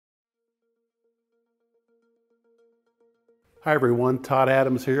Hi everyone, Todd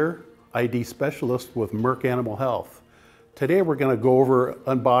Adams here, ID Specialist with Merck Animal Health. Today we're going to go over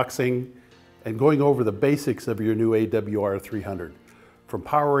unboxing and going over the basics of your new AWR300. From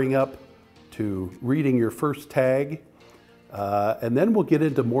powering up to reading your first tag, and then we'll get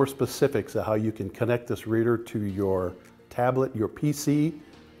into more specifics of how you can connect this reader to your tablet, your PC,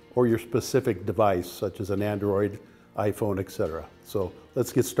 or your specific device, such as an Android, iPhone, etc. So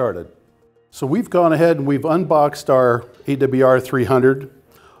let's get started. So we've gone ahead and we've unboxed our AWR300.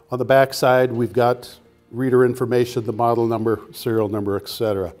 On the back side, we've got reader information, the model number, serial number,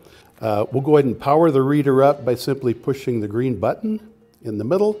 etc. We'll go ahead and power the reader up by simply pushing the green button in the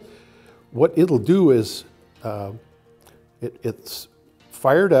middle. What it'll do is it's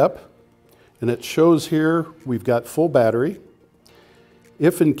fired up, and it shows here we've got full battery.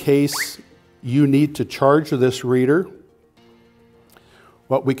 If in case you need to charge this reader,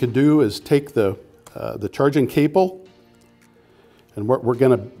 what we can do is take the charging cable, and what we're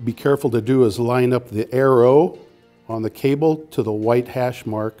going to be careful to do is line up the arrow on the cable to the white hash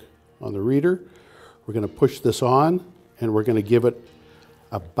mark on the reader. We're going to push this on, and we're going to give it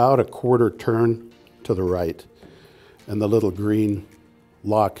about a quarter turn to the right, and the little green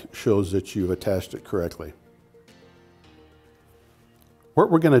lock shows that you've attached it correctly. What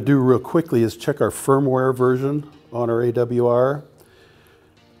we're going to do real quickly is check our firmware version on our AWR.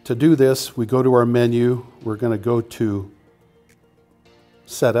 To do this, we go to our menu. We're going to go to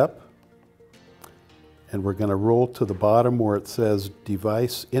Setup, and we're going to roll to the bottom where it says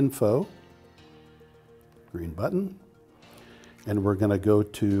Device Info, green button, and we're going to go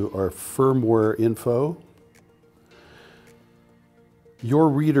to our Firmware Info. Your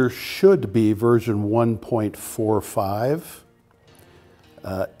reader should be version 1.45.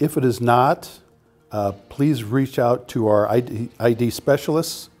 If it is not, please reach out to our ID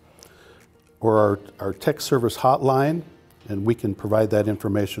specialists or our tech service hotline, and we can provide that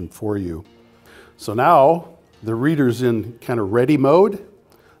information for you. So now the reader's in kind of ready mode.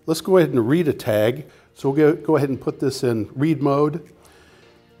 Let's go ahead and read a tag. So we'll go ahead and put this in read mode.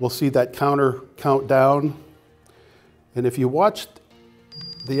 We'll see that counter count down. And if you watched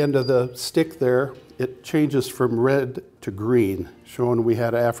the end of the stick there, it changes from red to green, showing we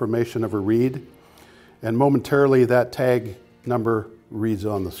had an affirmation of a read. And momentarily that tag number reads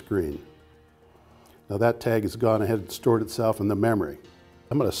on the screen. Now that tag has gone ahead and stored itself in the memory.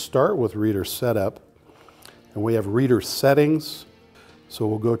 I'm going to start with reader setup, and we have reader settings. So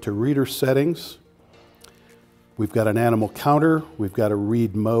we'll go to reader settings. We've got an animal counter, we've got a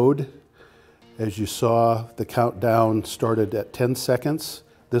read mode. As you saw, the countdown started at 10 seconds.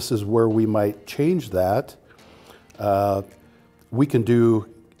 This is where we might change that. We can do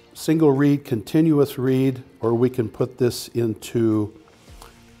single read, continuous read, or we can put this into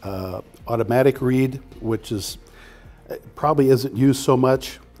automatic read, which is probably isn't used so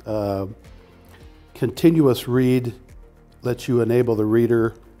much. Continuous read lets you enable the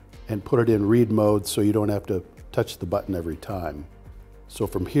reader and put it in read mode so you don't have to touch the button every time. So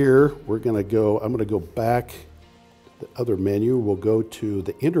from here, I'm going to go back to the other menu. We'll go to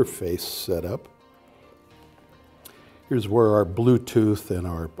the interface setup. Here's where our Bluetooth and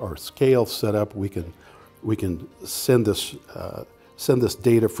our scale setup. We can send this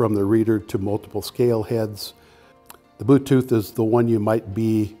data from the reader to multiple scale heads. The Bluetooth is the one you might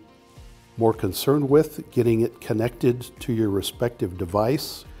be more concerned with, getting it connected to your respective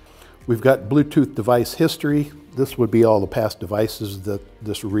device. We've got Bluetooth device history. This would be all the past devices that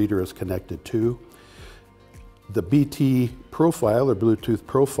this reader is connected to. The BT profile or Bluetooth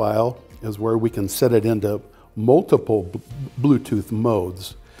profile is where we can set it into multiple Bluetooth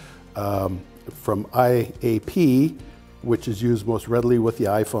modes, from IAP, which is used most readily with the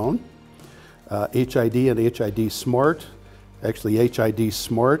iPhone, HID and HID Smart. Actually, HID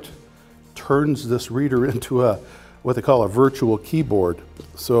Smart turns this reader into what they call a virtual keyboard.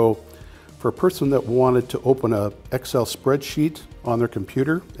 So for a person that wanted to open an Excel spreadsheet on their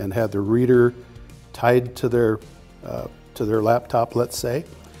computer and had the reader tied to their laptop, let's say,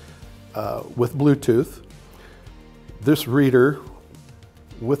 with Bluetooth, this reader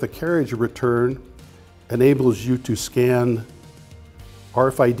with a carriage return enables you to scan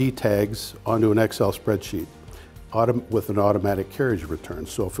RFID tags onto an Excel spreadsheet with an automatic carriage return.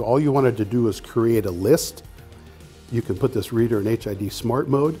 So if all you wanted to do is create a list, you can put this reader in HID Smart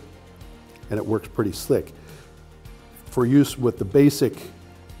mode, and it works pretty slick. For use with the basic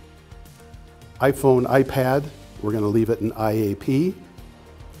iPhone, iPad, we're going to leave it in IAP.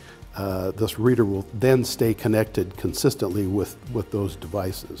 This reader will then stay connected consistently with those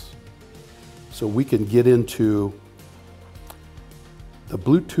devices. So we can get into the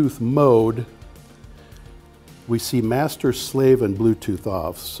Bluetooth mode we see master, slave, and Bluetooth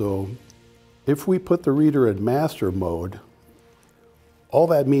off. So if we put the reader in master mode, all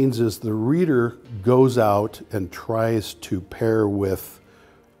that means is the reader goes out and tries to pair with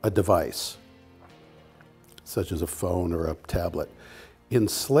a device, such as a phone or a tablet. In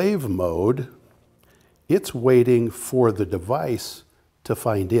slave mode, it's waiting for the device to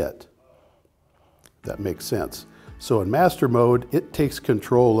find it. That makes sense. So in master mode, it takes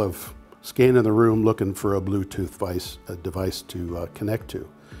control of scanning the room looking for a Bluetooth device to connect to.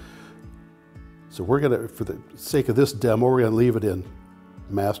 So we're gonna, for the sake of this demo, we're gonna leave it in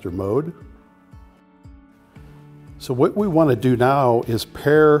master mode. So what we want to do now is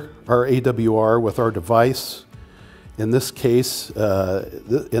pair our AWR with our device. In this case, it'll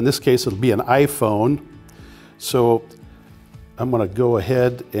be an iPhone. So I'm going to go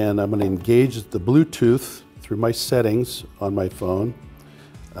ahead and I'm going to engage the Bluetooth through my settings on my phone.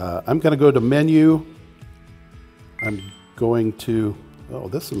 I'm going to go to menu. I'm going to, oh,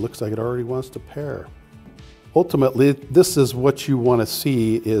 this looks like it already wants to pair. Ultimately, this is what you want to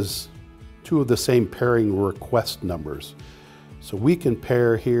see is two of the same pairing request numbers. So we can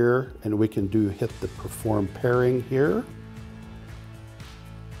pair here and we can hit the perform pairing here.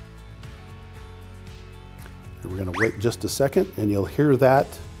 And we're going to wait just a second and you'll hear that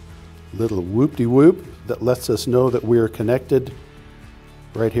little whoop-de-whoop that lets us know that we are connected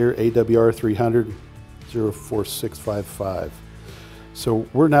right here, AWR300 04655. So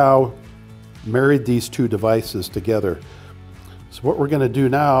we're now married these two devices together. So what we're going to do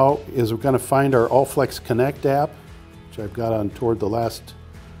now is we're going to find our Allflex Connect app, which I've got on toward the last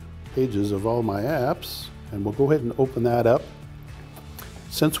pages of all my apps, and we'll go ahead and open that up.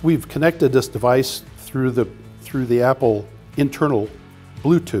 Since we've connected this device through the Apple internal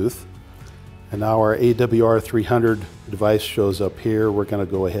Bluetooth, and now our AWR300 device shows up here, we're going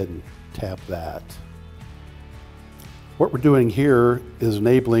to go ahead and tap that. What we're doing here is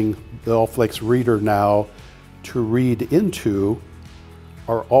enabling the Allflex reader now to read into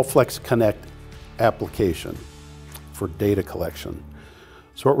our Allflex Connect application for data collection.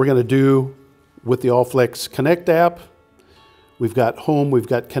 So what we're going to do with the Allflex Connect app, we've got home, we've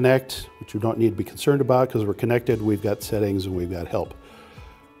got connect, which we don't need to be concerned about because we're connected, we've got settings, and we've got help.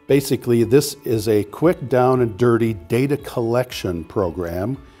 Basically, this is a quick down and dirty data collection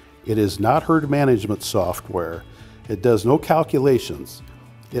program. It is not herd management software. It does no calculations.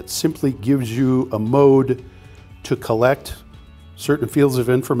 It simply gives you a mode to collect certain fields of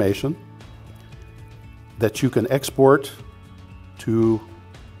information that you can export to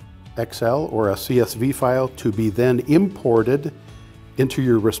Excel or a CSV file to be then imported into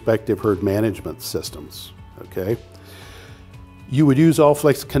your respective herd management systems, okay? You would use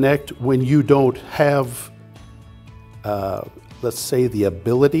Allflex Connect when you don't have, let's say, the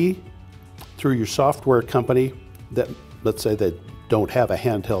ability through your software company that, let's say, they don't have a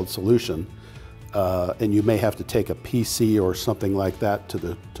handheld solution, and you may have to take a PC or something like that to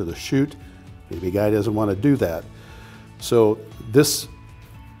the chute. Maybe a guy doesn't want to do that. So this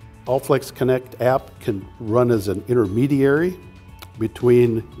Allflex Connect app can run as an intermediary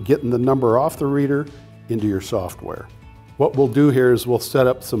between getting the number off the reader into your software. What we'll do here is we'll set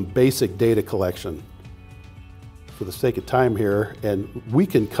up some basic data collection for the sake of time here, and we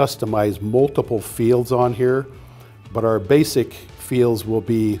can customize multiple fields on here, but our basic fields will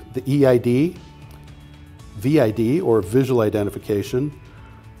be the EID, VID or visual identification,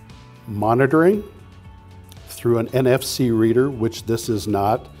 monitoring through an NFC reader, which this is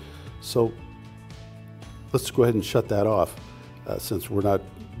not. So let's go ahead and shut that off since we're not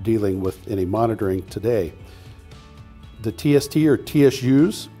dealing with any monitoring today. The TST or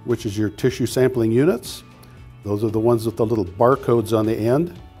TSUs, which is your tissue sampling units. Those are the ones with the little barcodes on the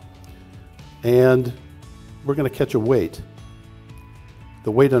end. And we're going to catch a weight.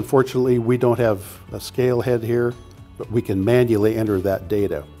 The weight, unfortunately, we don't have a scale head here, but we can manually enter that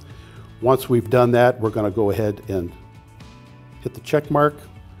data. Once we've done that, we're going to go ahead and hit the check mark.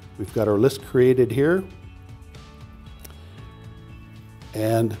 We've got our list created here.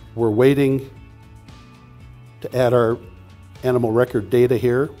 And we're waiting to add our animal record data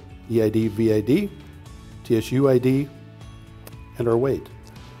here, EID, VID, TSU ID, and our weight.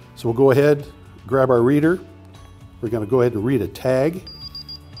 So we'll go ahead, grab our reader. We're going to go ahead and read a tag.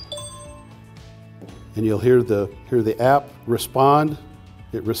 And you'll hear the app respond.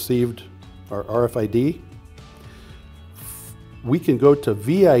 It received our RFID. We can go to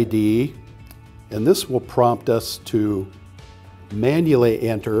VID, and this will prompt us to manually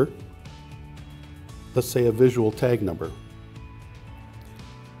enter, let's say, a visual tag number.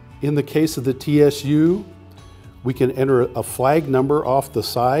 In the case of the TSU, we can enter a flag number off the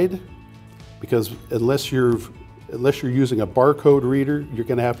side, because unless you've unless you're using a barcode reader, you're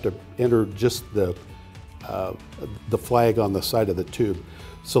going to have to enter just the flag on the side of the tube.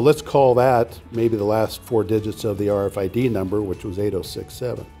 So let's call that maybe the last 4 digits of the RFID number, which was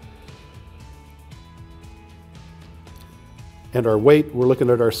 8067. And our weight, we're looking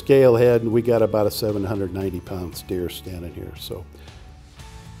at our scale head, and we got about a 790-pound steer standing here. So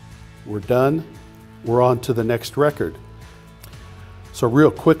we're done. We're on to the next record. So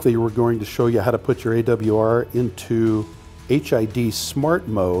real quickly, we're going to show you how to put your AWR into HID Smart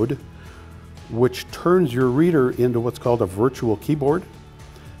mode, which turns your reader into what's called a virtual keyboard.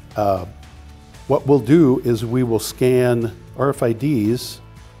 What we'll do is we will scan RFIDs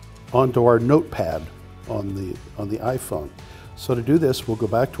onto our notepad on the iPhone. So to do this, we'll go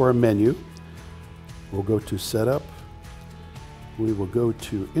back to our menu. We'll go to Setup. We will go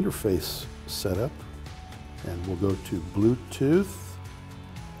to Interface Setup, and we'll go to Bluetooth,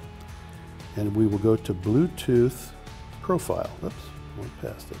 and we will go to Bluetooth Profile. Oops, went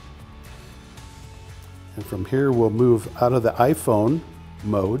past it. And from here, we'll move out of the iPhone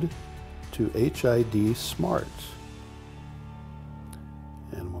mode to HID Smart.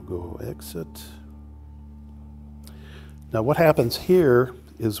 And we'll go Exit. Now what happens here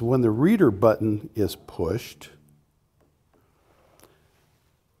is when the reader button is pushed,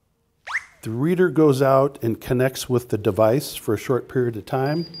 the reader goes out and connects with the device for a short period of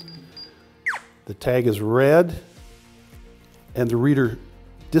time. The tag is read, and the reader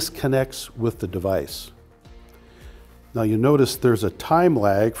disconnects with the device. Now you notice there's a time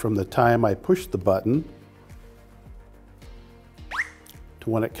lag from the time I push the button to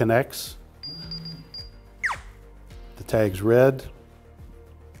when it connects. The tag's read,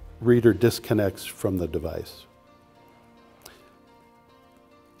 reader disconnects from the device.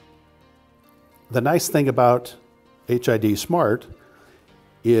 The nice thing about HID Smart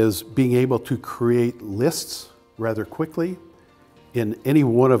is being able to create lists rather quickly in any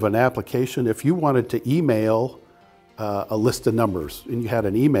one of an application. If you wanted to email a list of numbers and you had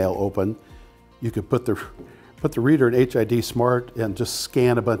an email open, you could put the reader in HID Smart and just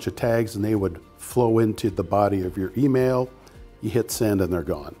scan a bunch of tags, and they would flow into the body of your email. You hit send and they're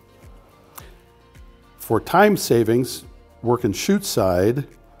gone. For time savings, work and shoot side,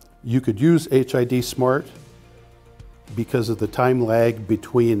 you could use HID Smart because of the time lag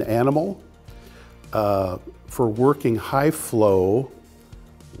between animal. For working high flow,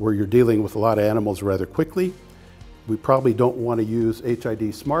 where you're dealing with a lot of animals rather quickly, we probably don't want to use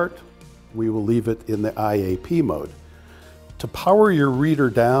HID Smart. We will leave it in the IAP mode. To power your reader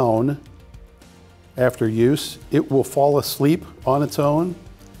down after use, it will fall asleep on its own,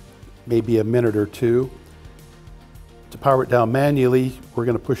 maybe a minute or two. To power it down manually, we're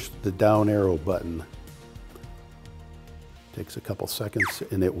going to push the down arrow button. Takes a couple seconds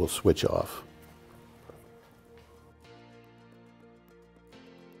and it will switch off.